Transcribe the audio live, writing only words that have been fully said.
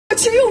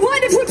much are you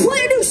mind if we play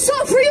a new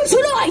song for you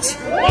tonight?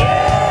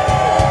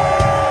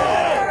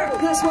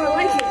 That's more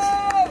like it.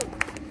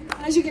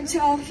 As you can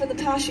tell from the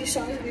past few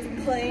songs that we've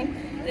been playing,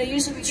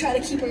 usually we try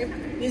to keep our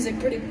music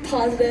pretty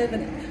positive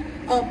and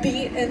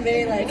upbeat and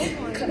very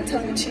kind of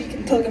tongue-in-cheek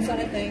and poking fun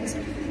at things.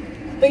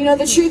 But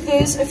the truth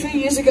is, a few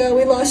years ago,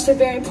 we lost a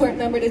very important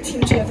member to Team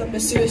GFM to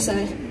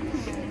suicide.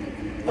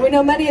 And we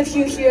know many of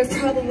you here have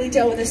probably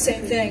dealt with the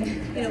same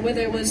thing,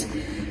 whether it was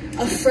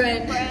a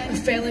friend, a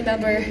family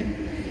member,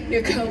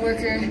 your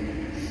coworker.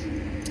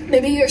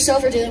 Maybe you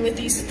yourself are dealing with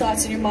these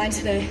thoughts in your mind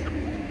today.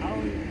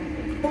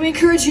 And we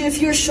encourage you, if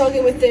you're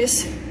struggling with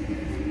this,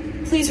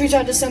 please reach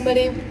out to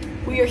somebody.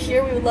 We are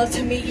here. We would love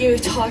to meet you,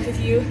 talk with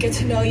you, get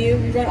to know you.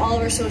 We run all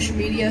of our social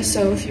media,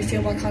 so if you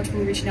feel more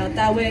comfortable reaching out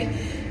that way,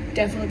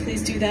 definitely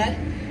please do that.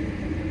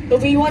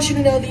 But we want you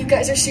to know that you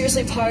guys are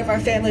seriously part of our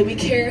family. We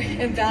care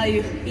and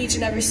value each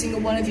and every single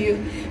one of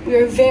you. We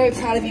are very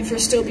proud of you for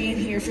still being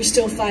here, for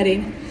still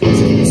fighting. So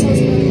give yourselves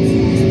a round of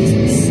applause.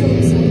 We're so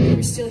excited that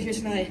you're still here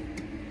tonight.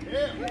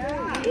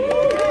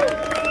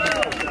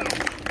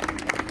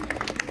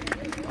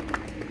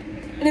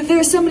 And if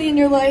there's somebody in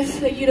your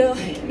life that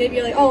maybe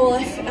you're like, oh, well,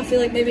 I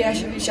feel like maybe I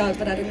should reach out,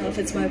 but I don't know if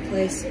it's my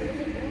place.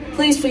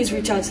 Please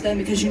reach out to them,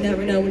 because you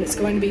never know when it's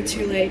going to be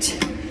too late.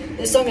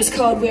 This song is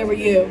called Where Were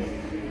You?